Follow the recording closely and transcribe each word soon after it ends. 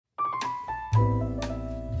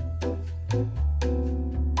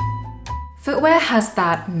Footwear has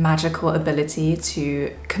that magical ability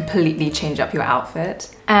to completely change up your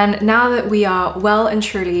outfit. And now that we are well and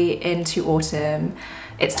truly into autumn,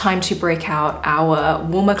 it's time to break out our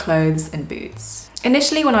warmer clothes and boots.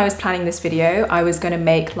 Initially, when I was planning this video, I was going to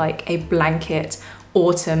make like a blanket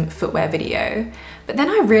autumn footwear video. But then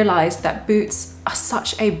I realized that boots are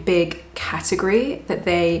such a big category that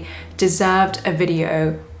they deserved a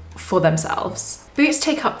video for themselves. Boots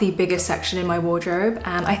take up the biggest section in my wardrobe,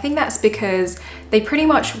 and I think that's because they pretty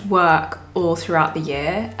much work all throughout the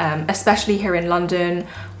year, especially here in London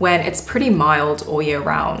when it's pretty mild all year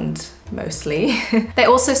round, mostly. They're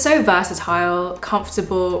also so versatile,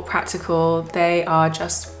 comfortable, practical. They are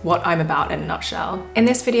just what I'm about in a nutshell. In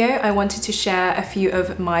this video, I wanted to share a few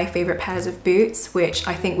of my favorite pairs of boots, which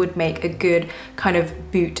I think would make a good kind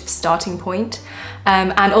of boot starting point,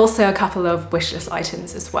 and also a couple of wishlist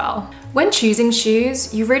items as well. When choosing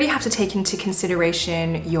shoes, you really have to take into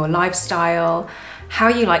consideration your lifestyle, how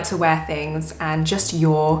you like to wear things, and just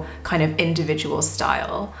your kind of individual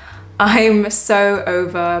style. I'm so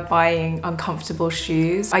over buying uncomfortable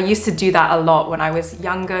shoes. I used to do that a lot when I was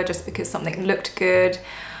younger just because something looked good,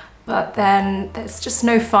 but then there's just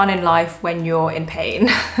no fun in life when you're in pain.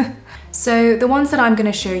 So the ones that I'm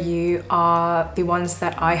going to show you are the ones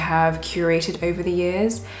that I have curated over the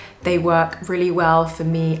years. They work really well for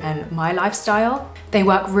me and my lifestyle. They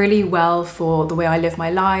work really well for the way I live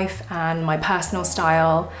my life and my personal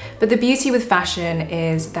style. But the beauty with fashion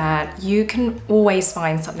is that you can always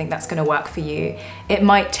find something that's going to work for you. It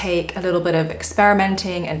might take a little bit of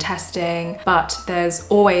experimenting and testing, but there's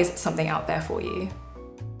always something out there for you.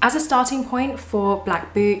 As a starting point for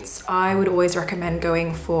black boots, I would always recommend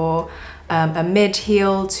going for a mid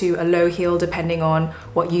heel to a low heel, depending on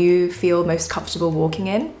what you feel most comfortable walking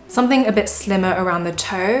in. Something a bit slimmer around the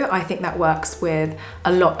toe, I think that works with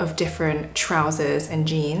a lot of different trousers and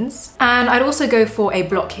jeans. And I'd also go for a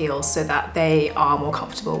block heel so that they are more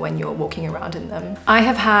comfortable when you're walking around in them. I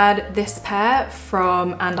have had this pair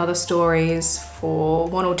from And Other Stories for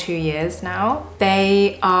 1 or 2 years now.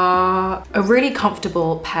 They are a really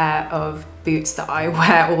comfortable pair of boots that I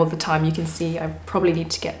wear all the time. You can see I probably need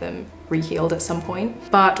to get them re-heeled at some point.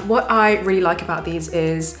 But what I really like about these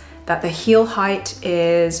is that the heel height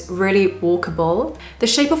is really walkable. The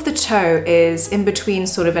shape of the toe is in between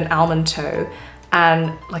sort of an almond toe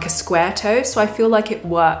and like a square toe, so I feel like it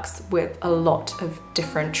works with a lot of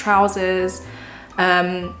different trousers.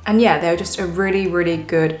 And yeah, they're just a really, really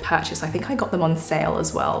good purchase. I think I got them on sale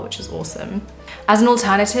as well, which is awesome. As an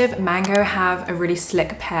alternative, Mango have a really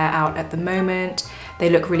slick pair out at the moment. They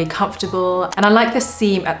look really comfortable, and I like the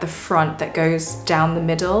seam at the front that goes down the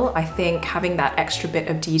middle. I think having that extra bit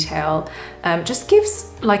of detail just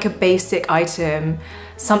gives like a basic item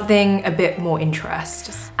something a bit more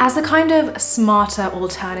interest. As a kind of smarter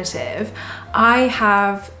alternative, I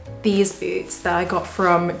have these boots that I got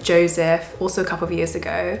from Joseph also a couple of years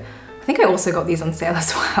ago. I think I also got these on sale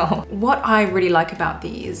as well. What I really like about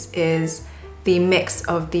these is the mix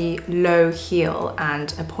of the low heel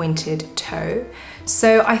and a pointed toe.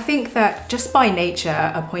 So I think that just by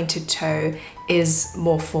nature, a pointed toe is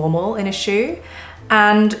more formal in a shoe.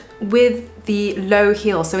 And with the low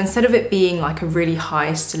heel, so instead of it being like a really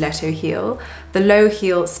high stiletto heel, the low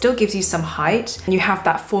heel still gives you some height. You have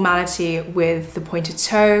that formality with the pointed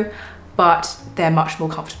toe, but they're much more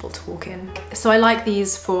comfortable to walk in. So I like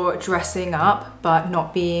these for dressing up, but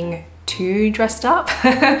not being too dressed up.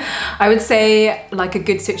 I would say like a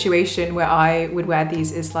good situation where I would wear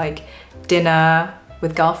these is like dinner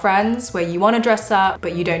with girlfriends, where you want to dress up,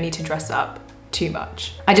 but you don't need to dress up too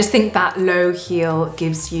much. I just think that low heel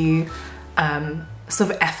gives you sort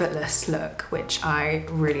of effortless look, which I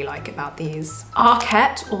really like about these.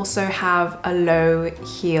 Arket also have a low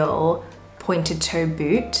heel pointed toe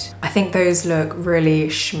boot. I think those look really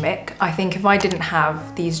schmick. I think if I didn't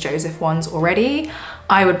have these Joseph ones already,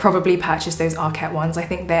 I would probably purchase those Arket ones. I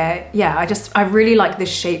think they're, yeah, I really like the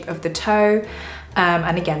shape of the toe.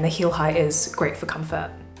 And again, the heel height is great for comfort.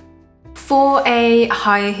 For a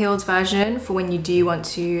higher heeled version, for when you do want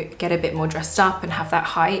to get a bit more dressed up and have that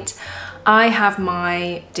height, I have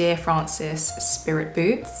my Dear Francis Spirit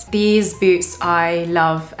boots. These boots I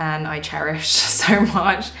love and I cherish so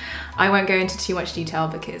much. I won't go into too much detail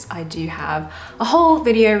because I do have a whole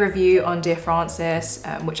video review on Dear Francis,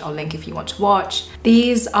 which I'll link if you want to watch.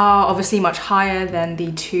 These are obviously much higher than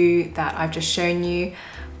the two that I've just shown you.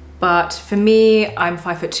 But for me, I'm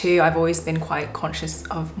 5'2". I've always been quite conscious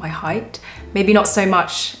of my height. Maybe not so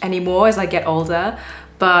much anymore as I get older,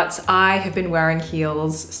 but I have been wearing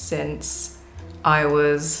heels since I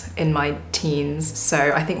was in my teens. So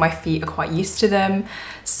I think my feet are quite used to them.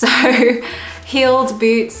 So heeled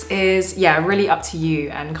boots is, yeah, really up to you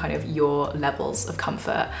and kind of your levels of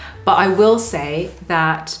comfort. But I will say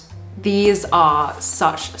that these are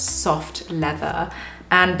such soft leather,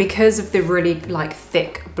 and because of the really like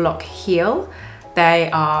thick block heel, they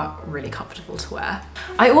are really comfortable to wear.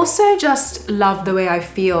 I also just love the way I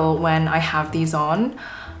feel when I have these on.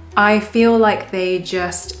 I feel like they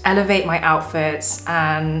just elevate my outfits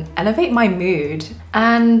and elevate my mood.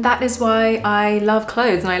 And that is why I love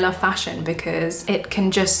clothes and I love fashion, because it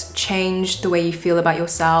can just change the way you feel about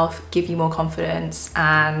yourself, give you more confidence.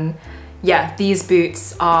 And yeah, these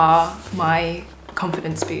boots are my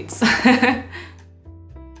confidence boots.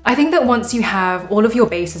 I think that once you have all of your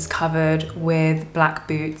bases covered with black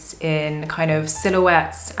boots in kind of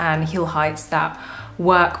silhouettes and heel heights that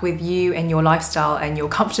work with you and your lifestyle and you're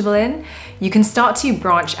comfortable in, you can start to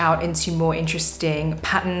branch out into more interesting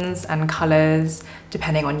patterns and colors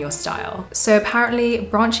depending on your style. So apparently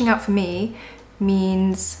branching out for me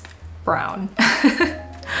means brown,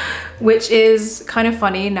 which is kind of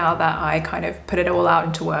funny now that I kind of put it all out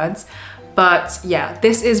into words. But yeah,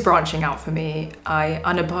 this is branching out for me. I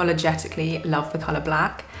unapologetically love the color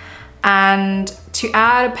black. And to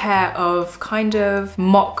add a pair of kind of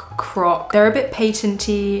mock croc, they're a bit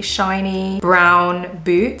patenty, shiny, brown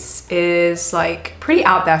boots is like pretty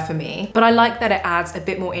out there for me. But I like that it adds a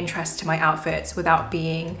bit more interest to my outfits without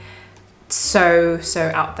being so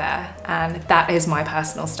out there, and that is my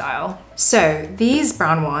personal style. So these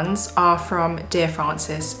brown ones are from Dear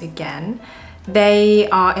Francis again. They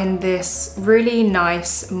are in this really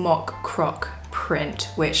nice mock croc print,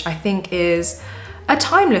 which I think is a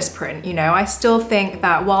timeless print. You know, I still think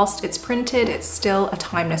that whilst it's printed, it's still a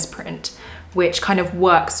timeless print, which kind of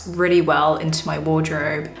works really well into my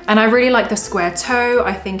wardrobe. And I really like the square toe.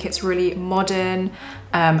 I think it's really modern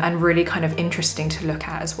and really kind of interesting to look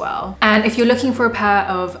at as well. And if you're looking for a pair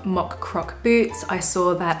of mock croc boots, I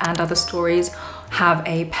saw that And Other Stories have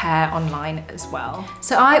a pair online as well.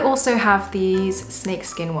 So I also have these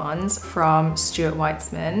snakeskin ones from Stuart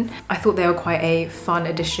Weitzman. I thought they were quite a fun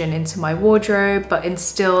addition into my wardrobe, but in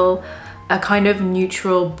still a kind of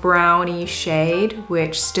neutral browny shade,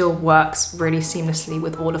 which still works really seamlessly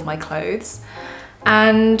with all of my clothes.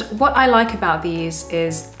 And what I like about these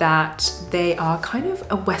is that they are kind of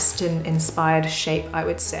a Western inspired shape, I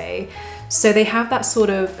would say. So they have that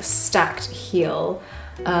sort of stacked heel,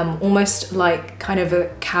 almost like kind of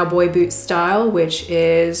a cowboy boot style, which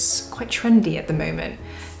is quite trendy at the moment.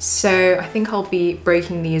 So I think I'll be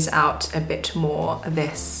breaking these out a bit more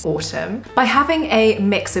this autumn. By having a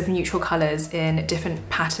mix of neutral colors in different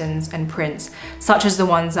patterns and prints, such as the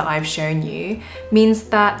ones that I've shown you, means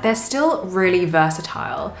that they're still really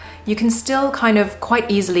versatile. You can still kind of quite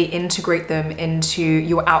easily integrate them into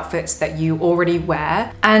your outfits that you already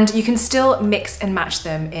wear, and you can still mix and match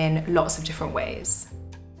them in lots of different ways.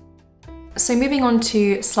 So moving on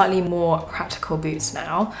to slightly more practical boots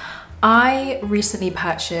now. I recently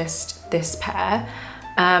purchased this pair.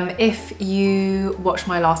 If you watched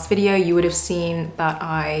my last video, you would have seen that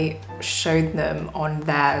I showed them on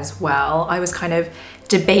there as well. I was kind of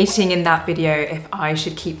debating in that video if I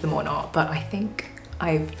should keep them or not, but I think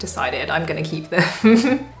I've decided I'm gonna keep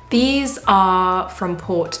them. These are from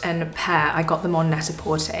Port and Pear. I got them on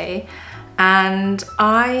Net-a-Porter. And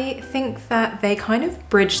I think that they kind of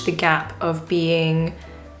bridge the gap of being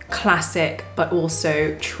classic but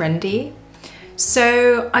also trendy.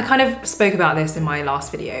 So I kind of spoke about this in my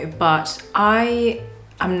last video, but I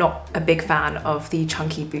am not a big fan of the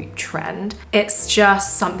chunky boot trend. It's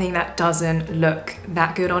just something that doesn't look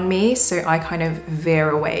that good on me, so I kind of veer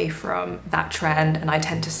away from that trend and I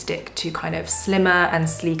tend to stick to kind of slimmer and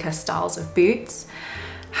sleeker styles of boots.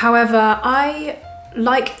 However, I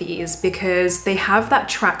like these because they have that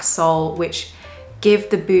track sole which give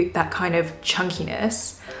the boot that kind of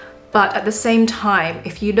chunkiness. But at the same time,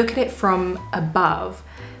 if you look at it from above,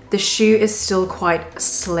 the shoe is still quite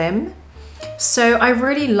slim. So I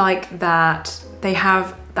really like that they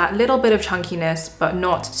have that little bit of chunkiness, but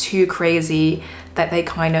not too crazy that they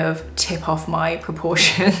kind of tip off my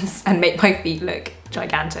proportions and make my feet look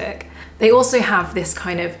gigantic. They also have this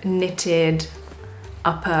kind of knitted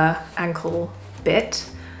upper ankle bit,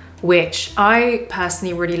 which I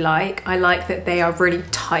personally really like. I like that they are really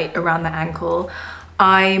tight around the ankle.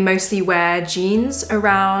 I mostly wear jeans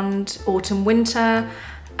around autumn, winter,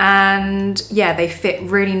 and yeah, they fit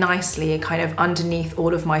really nicely kind of underneath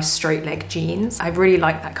all of my straight leg jeans. I really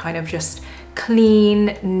like that kind of just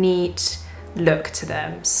clean, neat look to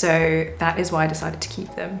them. So that is why I decided to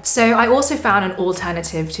keep them. So I also found an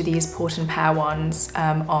alternative to these Port and Pear ones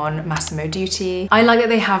on Massimo Dutti. I like that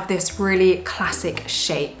they have this really classic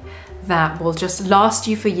shape that will just last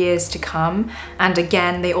you for years to come. And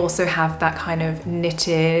again, they also have that kind of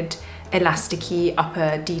knitted, elasticy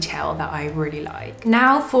upper detail that I really like.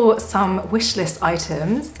 Now for some wish list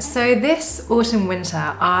items. So this autumn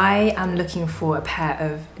winter, I am looking for a pair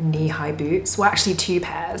of knee-high boots, well actually 2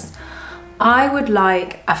 pairs. I would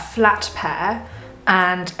like a flat pair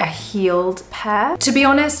and a heeled pair. To be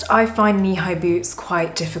honest, I find knee-high boots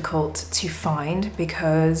quite difficult to find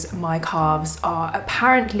because my calves are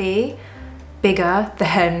apparently bigger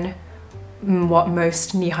than what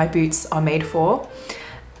most knee-high boots are made for.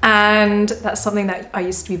 And that's something that I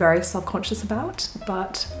used to be very self-conscious about,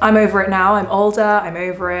 but I'm over it now. I'm older, I'm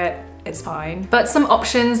over it, it's fine. But some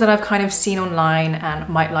options that I've kind of seen online and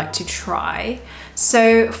might like to try.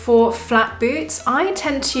 So for flat boots, I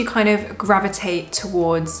tend to kind of gravitate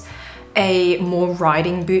towards a more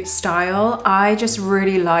riding boot style. I just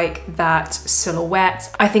really like that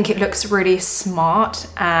silhouette. I think it looks really smart,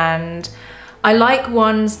 and I like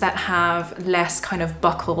ones that have less kind of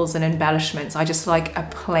buckles and embellishments. I just like a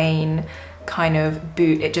plain kind of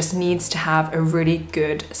boot. It just needs to have a really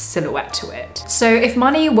good silhouette to it. So if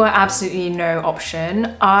money were absolutely no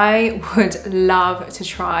option, I would love to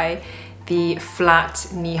try the flat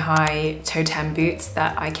knee-high toe-tam boots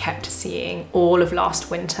that I kept seeing all of last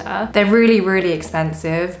winter. They're really, really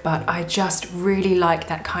expensive, but I just really like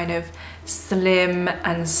that kind of slim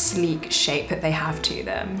and sleek shape that they have to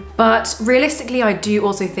them. But realistically, I do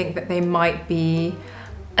also think that they might be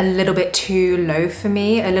a little bit too low for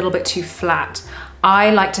me, a little bit too flat.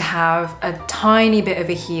 I like to have a tiny bit of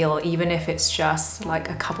a heel, even if it's just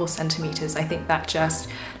like a couple centimeters. I think that just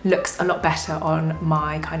looks a lot better on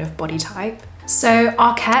my kind of body type. So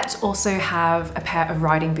Arket also have a pair of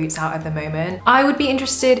riding boots out at the moment. I would be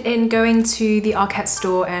interested in going to the Arket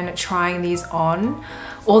store and trying these on,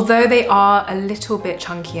 although they are a little bit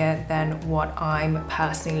chunkier than what I'm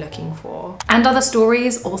personally looking for. And Other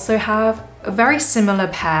Stories also have a very similar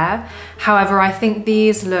pair. However, I think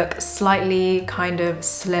these look slightly kind of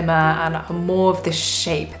slimmer and are more of the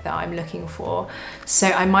shape that I'm looking for. So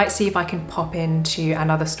I might see if I can pop into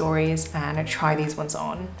Other Stories and try these ones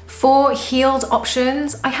on. For heeled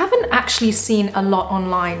options, I haven't actually seen a lot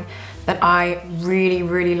online that I really,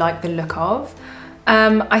 really like the look of.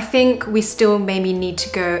 I think we still maybe need to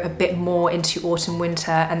go a bit more into autumn,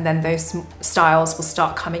 winter, and then those styles will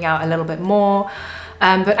start coming out a little bit more.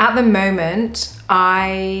 But at the moment,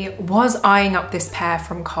 I was eyeing up this pair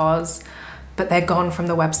from COS, but they're gone from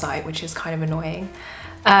the website, which is kind of annoying.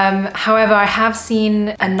 However, I have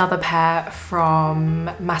seen another pair from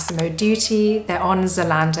Massimo Dutti. They're on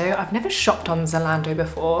Zalando. I've never shopped on Zalando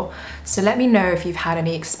before, so let me know if you've had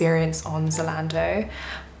any experience on Zalando.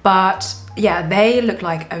 But yeah, they look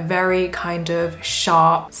like a very kind of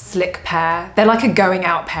sharp, slick pair. They're like a going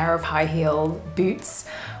out pair of high heel boots,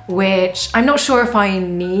 which I'm not sure if I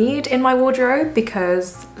need in my wardrobe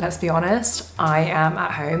because, let's be honest, I am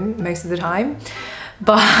at home most of the time.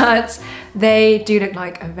 But they do look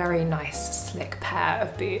like a very nice, slick pair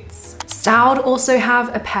of boots. Styled also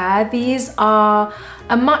have a pair. These are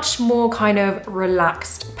a much more kind of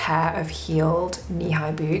relaxed pair of heeled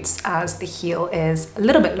knee-high boots, as the heel is a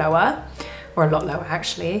little bit lower, or a lot lower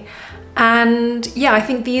actually. And yeah, I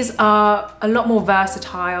think these are a lot more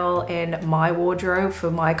versatile in my wardrobe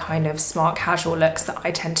for my kind of smart casual looks that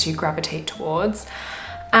I tend to gravitate towards.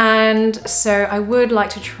 And so I would like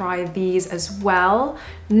to try these as well.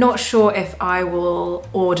 Not sure if I will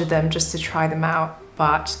order them just to try them out,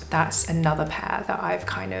 but that's another pair that I've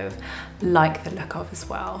kind of like the look of as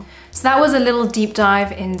well. So that was a little deep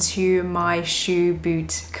dive into my shoe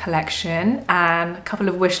boot collection and a couple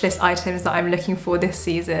of wish list items that I'm looking for this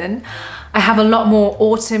season. I have a lot more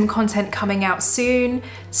autumn content coming out soon,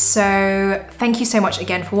 so thank you so much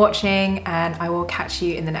again for watching, and I will catch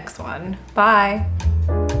you in the next one. Bye.